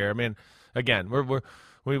advantage here. I mean, again,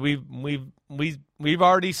 we've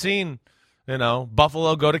already seen,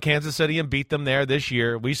 Buffalo go to Kansas City and beat them there this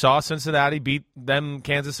year. We saw Cincinnati beat them,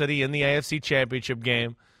 Kansas City, in the AFC Championship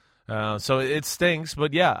game. So it stinks,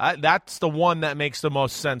 but yeah, that's the one that makes the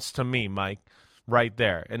most sense to me, Mike, right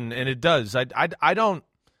there. And it does. I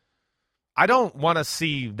don't want to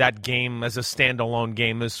see that game as a standalone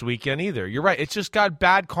game this weekend either. You're right. It's just got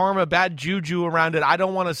bad karma, bad juju around it. I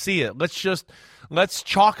don't want to see it. Let's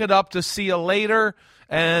chalk it up to see you later.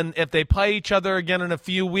 And if they play each other again in a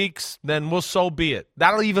few weeks, then so be it.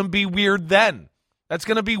 That'll even be weird then. That's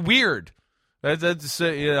going to be weird. That's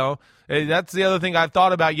the other thing I've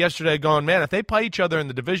thought about yesterday, going, man, if they play each other in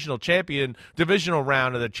the divisional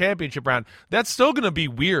round or the championship round, that's still going to be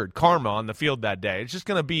weird karma on the field that day. It's just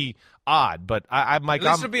going to be odd. But At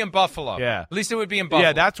least it would be in Buffalo. Yeah. At least it would be in Buffalo.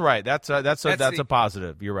 Yeah, that's right. That's a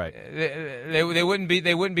positive. You're right. They wouldn't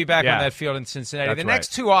be back on that field in Cincinnati. That's the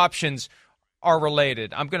next two options are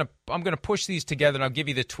related. I'm gonna push these together, and I'll give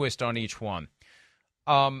you the twist on each one.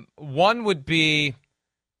 One would be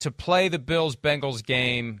to play the Bills-Bengals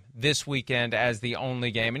game this weekend as the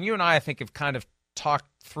only game. And you and I think, have kind of talked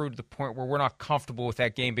through to the point where we're not comfortable with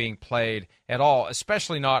that game being played at all,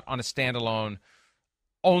 especially not on a standalone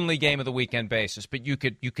only game of the weekend basis. But you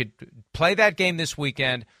could play that game this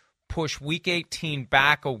weekend, push Week 18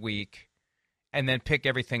 back a week, and then pick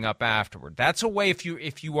everything up afterward. That's a way,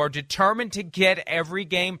 if you are determined to get every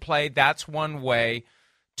game played, that's one way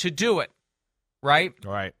to do it, right?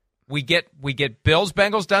 Right. We get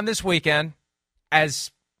Bills-Bengals done this weekend.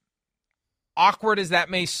 As awkward as that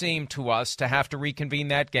may seem to us to have to reconvene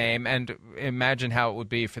that game, and imagine how it would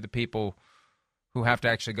be for the people who have to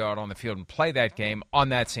actually go out on the field and play that game on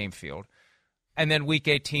that same field. And then Week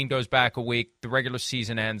 18 goes back a week. The regular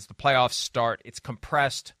season ends. The playoffs start. It's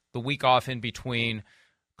compressed. The week off in between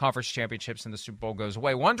conference championships and the Super Bowl goes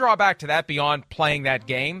away. One drawback to that beyond playing that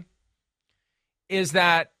game is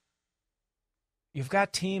that you've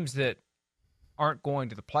got teams that aren't going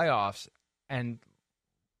to the playoffs and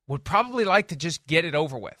would probably like to just get it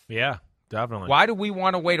over with. Yeah, definitely. Why do we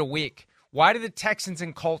want to wait a week? Why do the Texans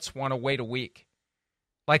and Colts want to wait a week?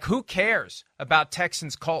 Like, who cares about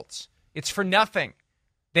Texans-Colts? It's for nothing.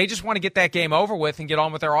 They just want to get that game over with and get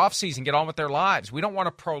on with their offseason, get on with their lives. We don't want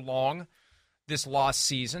to prolong this lost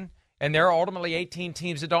season, and there are ultimately 18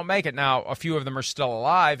 teams that don't make it. Now, a few of them are still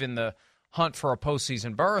alive in the hunt for a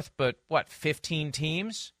postseason berth, but 15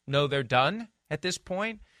 teams know they're done at this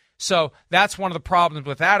point? So that's one of the problems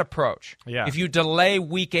with that approach. Yeah. If you delay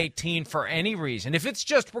Week 18 for any reason, if it's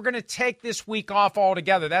just we're going to take this week off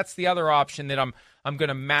altogether, that's the other option that I'm going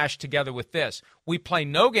to mash together with this. We play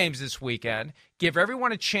no games this weekend, give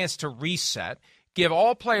everyone a chance to reset, give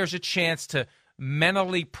all players a chance to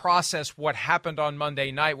mentally process what happened on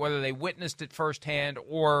Monday night, whether they witnessed it firsthand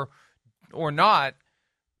or not.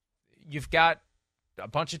 You've got a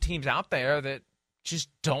bunch of teams out there that just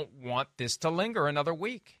don't want this to linger another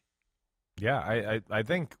week. Yeah, I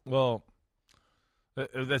think, well,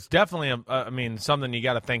 that's definitely, something you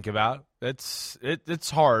got to think about. It's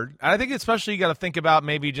hard. And I think especially you got to think about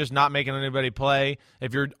maybe just not making anybody play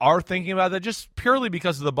if you are thinking about that, just purely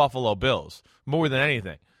because of the Buffalo Bills, more than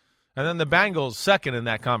anything. And then the Bengals second in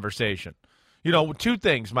that conversation. Two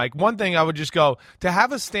things, Mike. One thing I would just go, to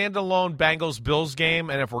have a standalone Bengals-Bills game,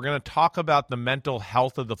 and if we're going to talk about the mental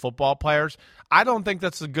health of the football players, I don't think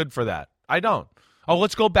that's good for that. I don't. Oh,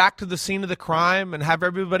 let's go back to the scene of the crime and have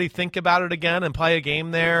everybody think about it again and play a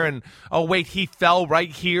game there. And, oh, wait, he fell right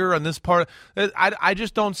here on this part. I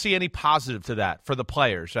just don't see any positive to that for the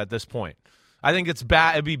players at this point. I think it's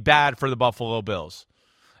bad. It'd be bad for the Buffalo Bills.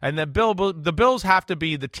 And the Bills have to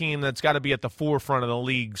be the team that's got to be at the forefront of the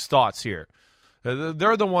league's thoughts here.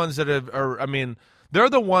 They're the ones that they're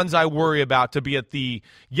the ones I worry about to be at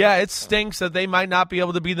it stinks that they might not be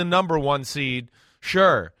able to be the number one seed,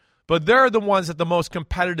 sure. But they're the ones at the most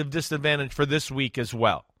competitive disadvantage for this week as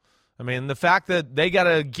well. The fact that they got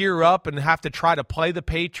to gear up and have to try to play the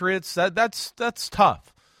Patriots, that's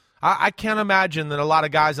tough. I can't imagine that a lot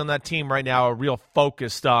of guys on that team right now are real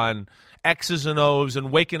focused on X's and O's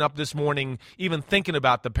and waking up this morning even thinking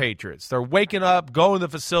about the Patriots. They're waking up, going to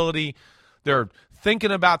the facility, they're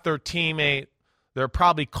thinking about their teammate. They're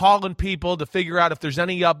probably calling people to figure out if there's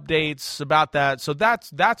any updates about that. So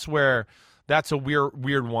that's where that's a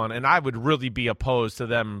weird one, and I would really be opposed to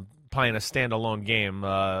them playing a standalone game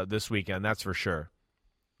this weekend. That's for sure.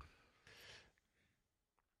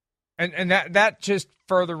 And that just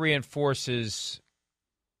further reinforces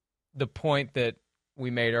the point that we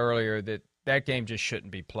made earlier that game just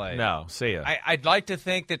shouldn't be played. No, see ya. I'd like to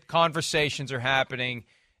think that conversations are happening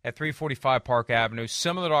at 345 Park Avenue,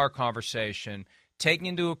 similar to our conversation, taking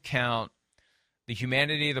into account the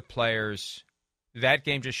humanity of the players. That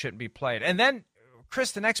game just shouldn't be played. And then,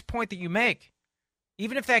 Chris, the next point that you make,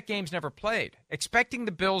 even if that game's never played, expecting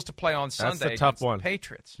the Bills to play on Sunday That's the tough one. The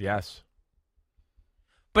Patriots. Yes.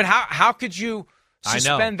 But how could you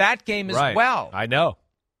suspend that game as well? I know.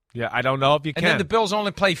 Yeah, I don't know if you can. And then the Bills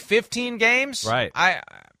only play 15 games? Right.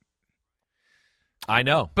 I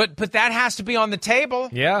know. But that has to be on the table.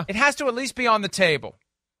 Yeah. It has to at least be on the table.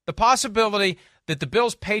 The possibility that the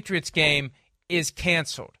Bills-Patriots game is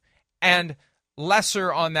canceled. And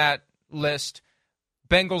lesser on that list,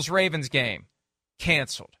 Bengals-Ravens game,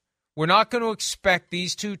 canceled. We're not going to expect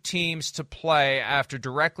these two teams to play after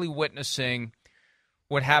directly witnessing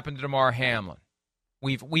what happened to Damar Hamlin.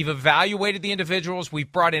 We've evaluated the individuals.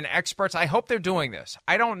 We've brought in experts. I hope they're doing this.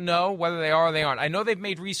 I don't know whether they are or they aren't. I know they've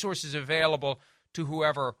made resources available to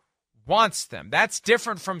whoever wants them. That's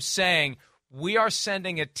different from saying we are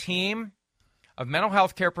sending a team of mental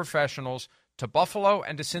health care professionals to Buffalo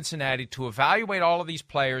and to Cincinnati to evaluate all of these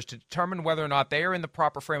players to determine whether or not they are in the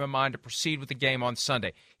proper frame of mind to proceed with the game on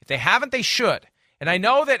Sunday. If they haven't, they should. And I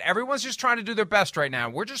know that everyone's just trying to do their best right now.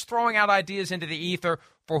 We're just throwing out ideas into the ether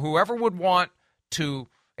for whoever would want to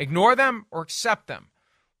ignore them or accept them.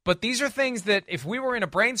 But these are things that if we were in a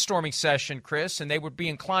brainstorming session, Chris, and they would be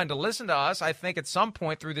inclined to listen to us, I think at some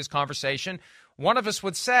point through this conversation, one of us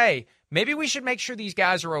would say, maybe we should make sure these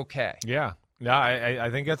guys are okay. Yeah. Yeah,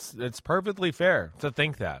 I think it's perfectly fair to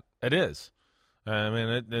think that. It is.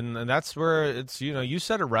 And that's where it's, you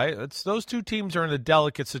said it right. It's those two teams are in a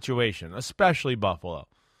delicate situation, especially Buffalo.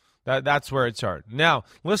 That's where it's hard. Now,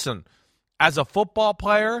 listen, as a football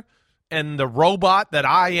player, and the robot that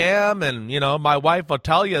I am, and my wife will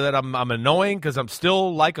tell you that I'm annoying because I'm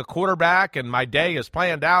still like a quarterback, and my day is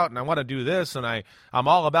planned out, and I want to do this, and I'm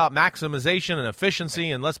all about maximization and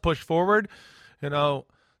efficiency, and let's push forward.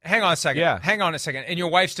 Hang on a second. Yeah. Hang on a second. In your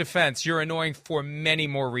wife's defense, you're annoying for many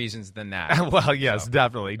more reasons than that. Well, yes,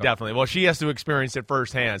 definitely. Well, she has to experience it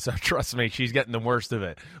firsthand, so trust me, she's getting the worst of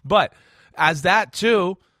it. But as that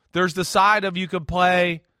too, there's the side of you could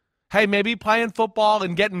play. Hey, maybe playing football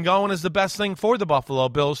and getting going is the best thing for the Buffalo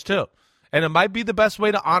Bills, too. And it might be the best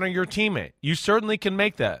way to honor your teammate. You certainly can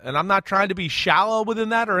make that. And I'm not trying to be shallow within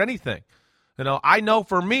that or anything. I know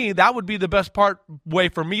for me, that would be the best way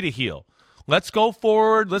for me to heal. Let's go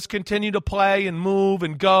forward. Let's continue to play and move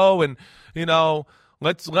and go. And,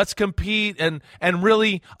 let's compete. And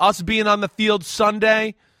really, us being on the field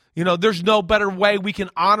Sunday, there's no better way we can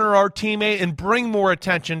honor our teammate and bring more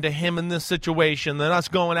attention to him in this situation than us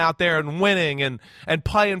going out there and winning and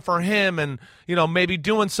playing for him and, maybe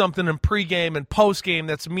doing something in pregame and postgame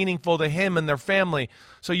that's meaningful to him and their family.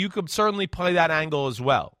 So you could certainly play that angle as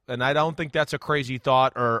well. And I don't think that's a crazy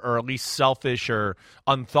thought or at least selfish or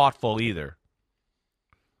unthoughtful either.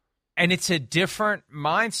 And it's a different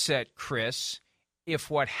mindset, Chris, if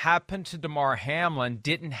what happened to Damar Hamlin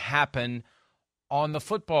didn't happen on the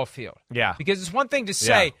football field. Yeah. Because it's one thing to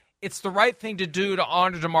say, it's the right thing to do to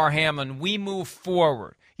honor Damar Hamlin. We move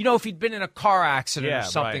forward. If he'd been in a car accident or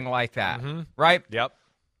something like that, right? Yep.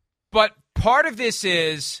 But part of this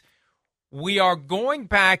is we are going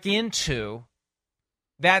back into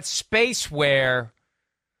that space where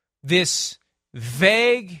this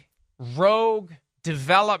vague, rogue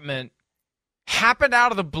development happened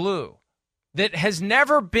out of the blue. That has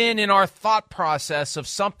never been in our thought process of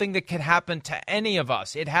something that could happen to any of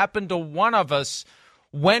us. It happened to one of us.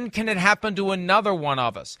 When can it happen to another one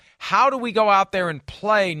of us? How do we go out there and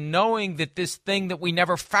play knowing that this thing that we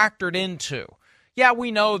never factored into? Yeah,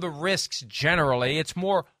 we know the risks generally. It's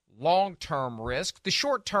more long-term risk. The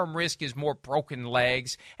short-term risk is more broken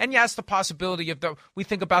legs. And yes, the possibility of we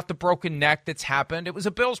think about the broken neck that's happened. It was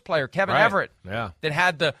a Bills player, Kevin Everett, that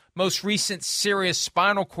had the most recent serious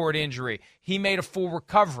spinal cord injury. He made a full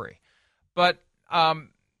recovery. But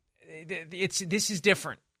this is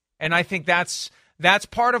different. And I think that's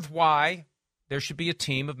part of why there should be a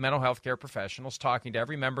team of mental health care professionals talking to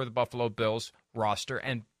every member of the Buffalo Bills roster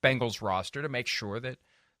and Bengals roster to make sure that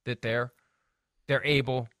they're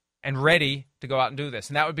able and ready to go out and do this.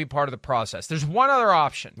 And that would be part of the process. There's one other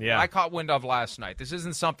option I caught wind of last night. This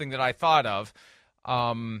isn't something that I thought of,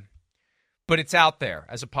 but it's out there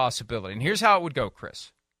as a possibility. And here's how it would go,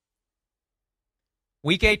 Chris.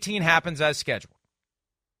 Week 18 happens as scheduled,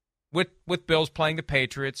 with Bills playing the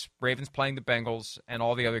Patriots, Ravens playing the Bengals, and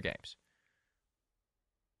all the other games.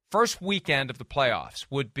 First weekend of the playoffs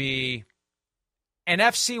would be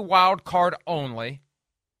NFC wild card only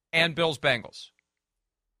and Bills-Bengals.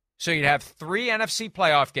 So you'd have 3 NFC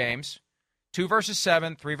playoff games, 2 versus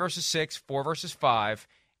 7, 3 versus 6, 4 versus 5,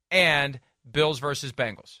 and Bills versus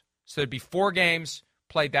Bengals. So there'd be 4 games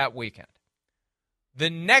played that weekend.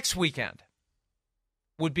 The next weekend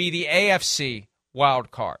would be the AFC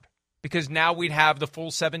wild card because now we'd have the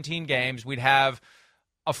full 17 games. We'd have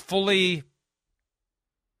a fully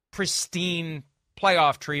pristine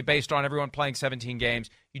playoff tree based on everyone playing 17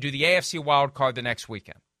 games. You do the AFC wild card the next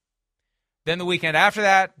weekend. Then the weekend after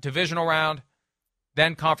that, divisional round,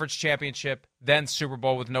 then conference championship, then Super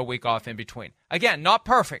Bowl with no week off in between. Again, not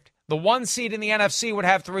perfect. The 1 seed in the NFC would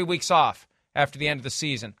have 3 weeks off after the end of the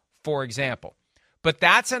season, for example. But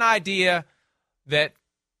that's an idea that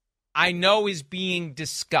I know is being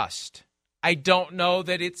discussed. I don't know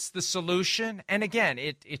that it's the solution. And again,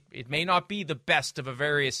 it may not be the best of a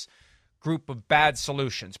various group of bad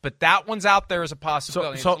solutions, but that one's out there as a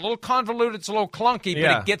possibility. So it's a little convoluted, it's a little clunky,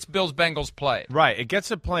 but it gets Bills-Bengals played. Right, it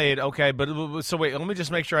gets it played, okay, but so wait, let me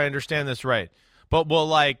just make sure I understand this right. But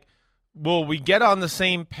will we get on the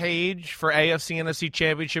same page for AFC-NFC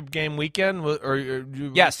championship game weekend?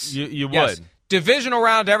 Yes. You yes. would? Divisional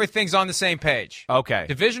round, everything's on the same page. Okay.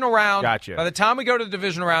 Divisional round, gotcha. By the time we go to the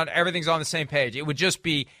divisional round, everything's on the same page. It would just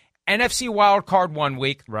be NFC wild card 1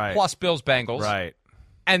 week, plus Bills-Bengals. Right.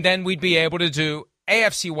 And then we'd be able to do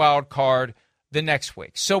AFC wild card the next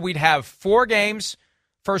week. So we'd have 4 games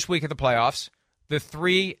first week of the playoffs, the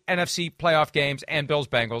 3 NFC playoff games and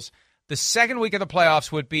Bills-Bengals. The second week of the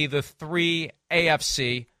playoffs would be the 3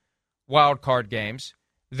 AFC wild card games.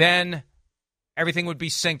 Then everything would be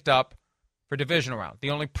synced up for divisional round.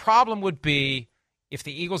 The only problem would be if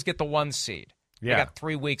the Eagles get the 1 seed. They got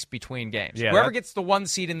 3 weeks between games. Whoever gets the 1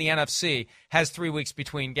 seed in the NFC has 3 weeks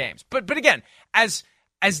between games. But again, as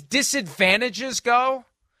disadvantages go,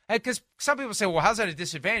 Because some people say, well, how's that a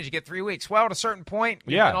disadvantage? You get 3 weeks. Well, at a certain point,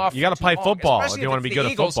 you got to play football if you want to be good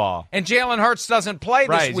at football. And Jalen Hurts doesn't play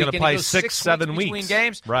this week. He's going to play 6-7 weeks between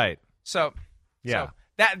games. Right. So, yeah.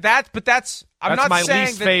 That's not my saying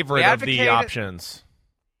least that favorite of the options.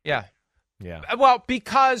 Yeah. Yeah. Well,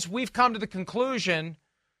 because we've come to the conclusion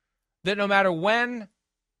that no matter when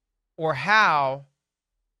or how,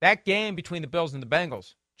 that game between the Bills and the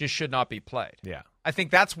Bengals just should not be played. Yeah. I think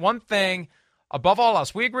that's one thing above all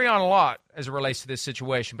else. We agree on a lot as it relates to this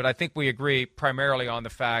situation, but I think we agree primarily on the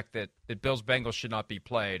fact that Bills-Bengals should not be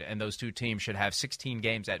played, and those two teams should have 16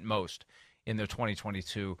 games at most in their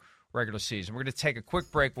 2022 regular season. We're going to take a quick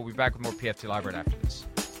break. We'll be back with more PFT Live right after this.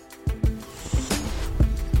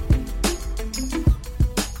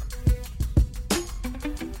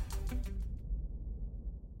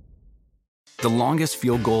 The longest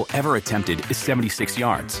field goal ever attempted is 76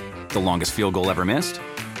 yards. The longest field goal ever missed?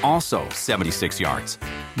 Also 76 yards.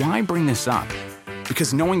 Why bring this up?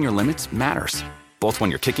 Because knowing your limits matters, both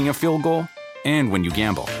when you're kicking a field goal and when you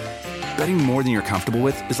gamble. Betting more than you're comfortable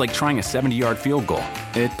with is like trying a 70-yard field goal.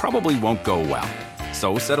 It probably won't go well.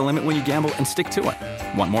 So set a limit when you gamble and stick to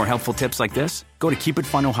it. Want more helpful tips like this? Go to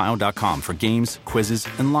keepitfunohio.com for games, quizzes,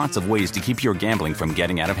 and lots of ways to keep your gambling from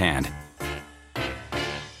getting out of hand.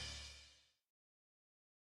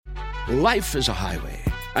 Life is a highway,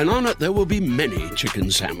 and on it there will be many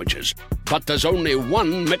chicken sandwiches. But there's only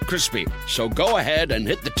one McCrispy. So go ahead and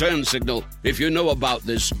hit the turn signal if you know about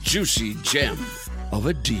this juicy gem of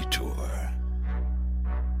a detour.